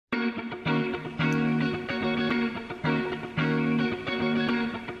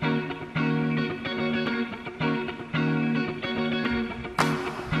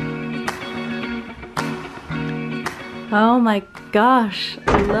Oh my gosh,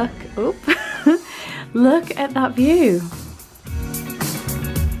 look, oop. Look at that view.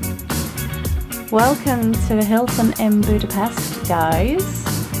 Welcome to the Hilton in Budapest, guys.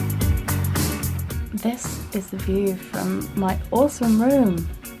 This is the view from my awesome room.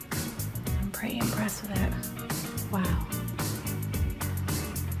 I'm pretty impressed with it. Wow.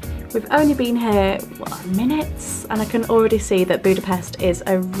 We've only been here, what, minutes, and I can already see that Budapest is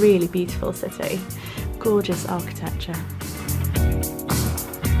a really beautiful city. Gorgeous architecture.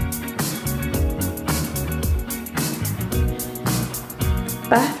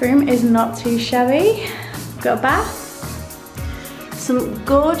 Bathroom is not too shabby. Got a bath. Some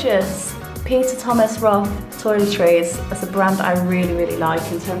gorgeous Peter Thomas Roth toiletries. That's a brand I really like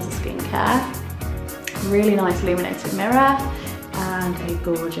in terms of skincare. Really nice illuminated mirror and a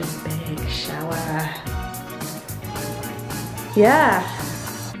gorgeous big shower. Yeah,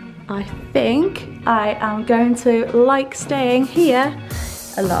 I think I am going to like staying here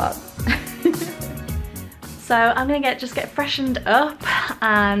a lot. So I'm gonna just get freshened up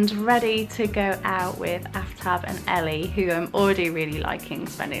and ready to go out with Aftab and Ellie, who I'm already really liking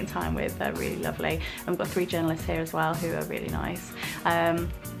spending time with. They're really lovely. I've got 3 journalists here as well who are really nice.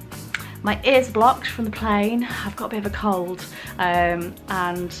 My ears blocked from the plane. I've got a bit of a cold,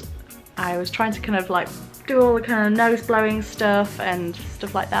 and I was trying to kind of like do all the kind of nose blowing stuff and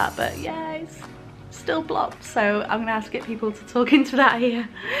stuff like that, but yeah, it's still blocked, so I'm gonna have to get people to talk into that here.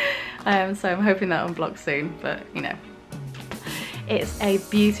 So I'm hoping that unblocks soon, but you know, it's a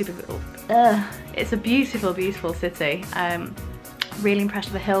beautiful city. Really impressed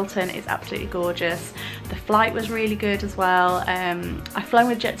with the Hilton. It's absolutely gorgeous. The flight was really good as well. I've flown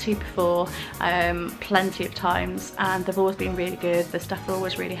with Jet2 before plenty of times, and they've always been really good. The staff are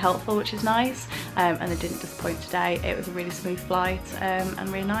always really helpful, which is nice, and they didn't disappoint today. It was a really smooth flight and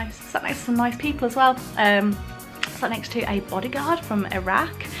really nice. Sat next to some nice people as well. Sat next to a bodyguard from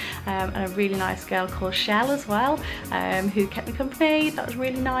Iraq, and a really nice girl called Shell as well, who kept me company. That was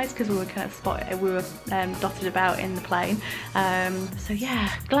really nice because we were kind of dotted about in the plane. So yeah,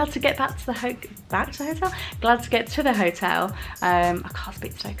 glad to get back to the hotel. Glad to get to the hotel. I can't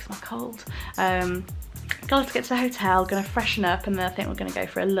speak today because I'm cold. Glad to get to the hotel. Gonna freshen up, and then I think we're gonna go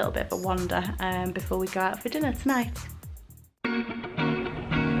for a little bit of a wander before we go out for dinner tonight.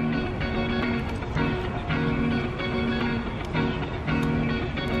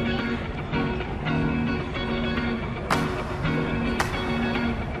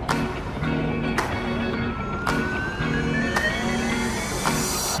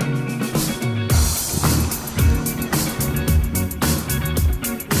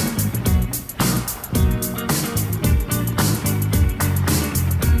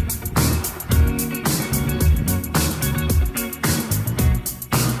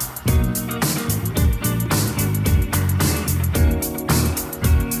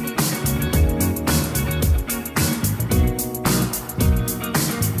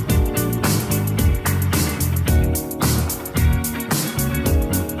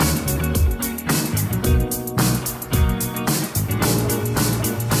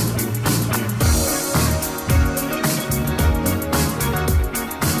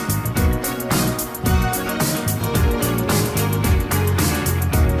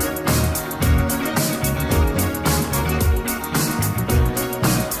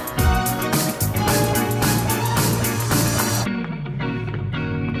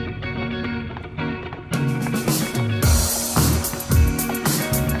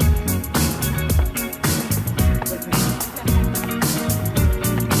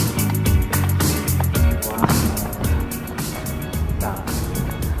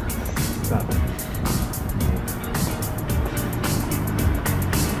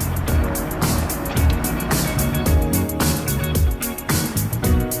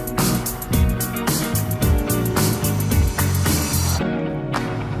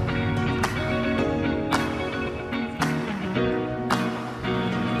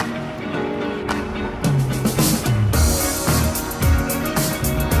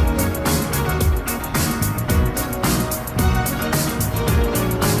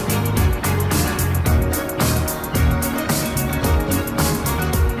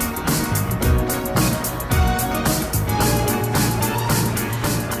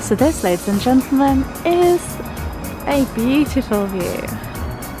 So this, ladies and gentlemen, is a beautiful view.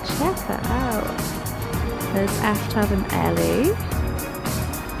 Check that out. There's Aftab and Ellie.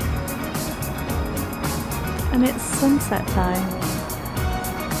 And it's sunset time.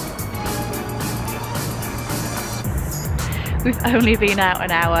 We've only been out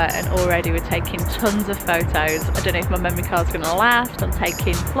an hour and already we're taking tons of photos. I don't know if my memory card's going to last. I'm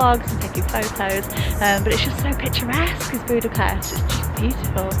taking vlogs and taking photos, but it's just so picturesque, is Budapest. It's just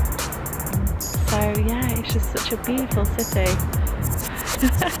beautiful. So yeah, it's just such a beautiful city.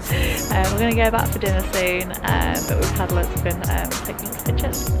 We're going to go back for dinner soon, but we've had lots of fun taking lots of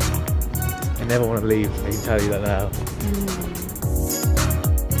pictures. I never want to leave, I can tell you that now.